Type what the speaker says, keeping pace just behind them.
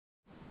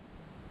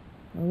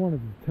I wanted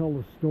to tell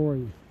the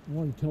story. I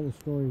wanted to tell the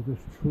story of this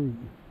tree.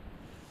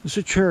 It's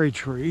a cherry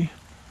tree,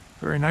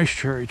 very nice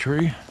cherry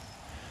tree,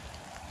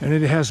 and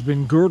it has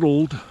been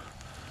girdled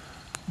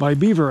by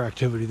beaver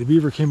activity. The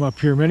beaver came up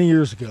here many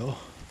years ago,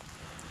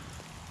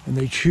 and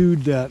they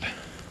chewed that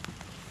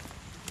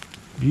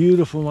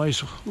beautiful,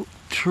 nice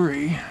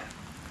tree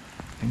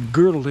and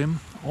girdled him,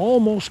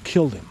 almost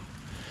killed him,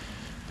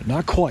 but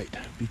not quite,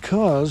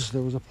 because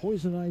there was a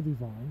poison ivy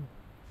vine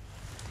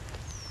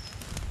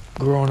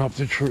growing up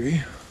the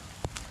tree.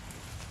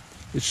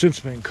 It's since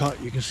been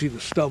cut. You can see the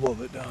stub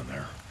of it down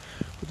there.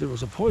 But there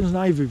was a poison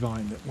ivy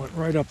vine that went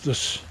right up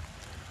this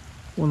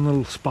one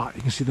little spot.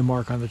 You can see the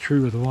mark on the tree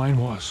where the vine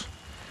was.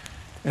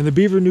 And the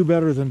beaver knew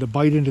better than to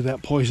bite into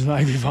that poison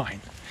ivy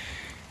vine.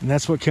 And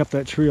that's what kept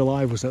that tree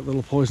alive, was that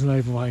little poison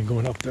ivy vine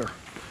going up there.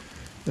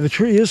 And the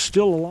tree is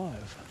still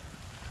alive.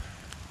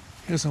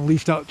 He hasn't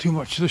leafed out too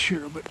much this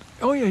year, but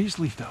oh yeah, he's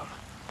leafed out.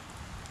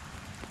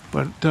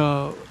 But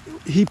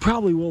he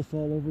probably will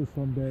fall over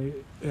someday,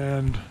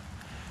 and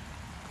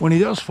when he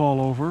does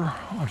fall over,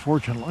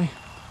 unfortunately,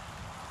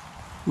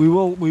 we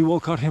will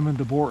cut him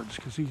into boards,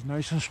 because he's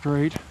nice and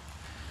straight.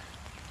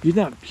 He's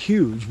not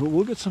huge, but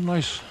we'll get some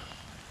nice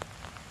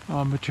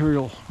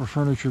material for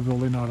furniture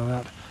building out of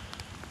that.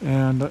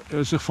 And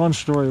it's a fun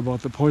story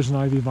about the poison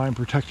ivy vine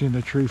protecting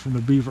the tree from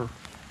the beaver.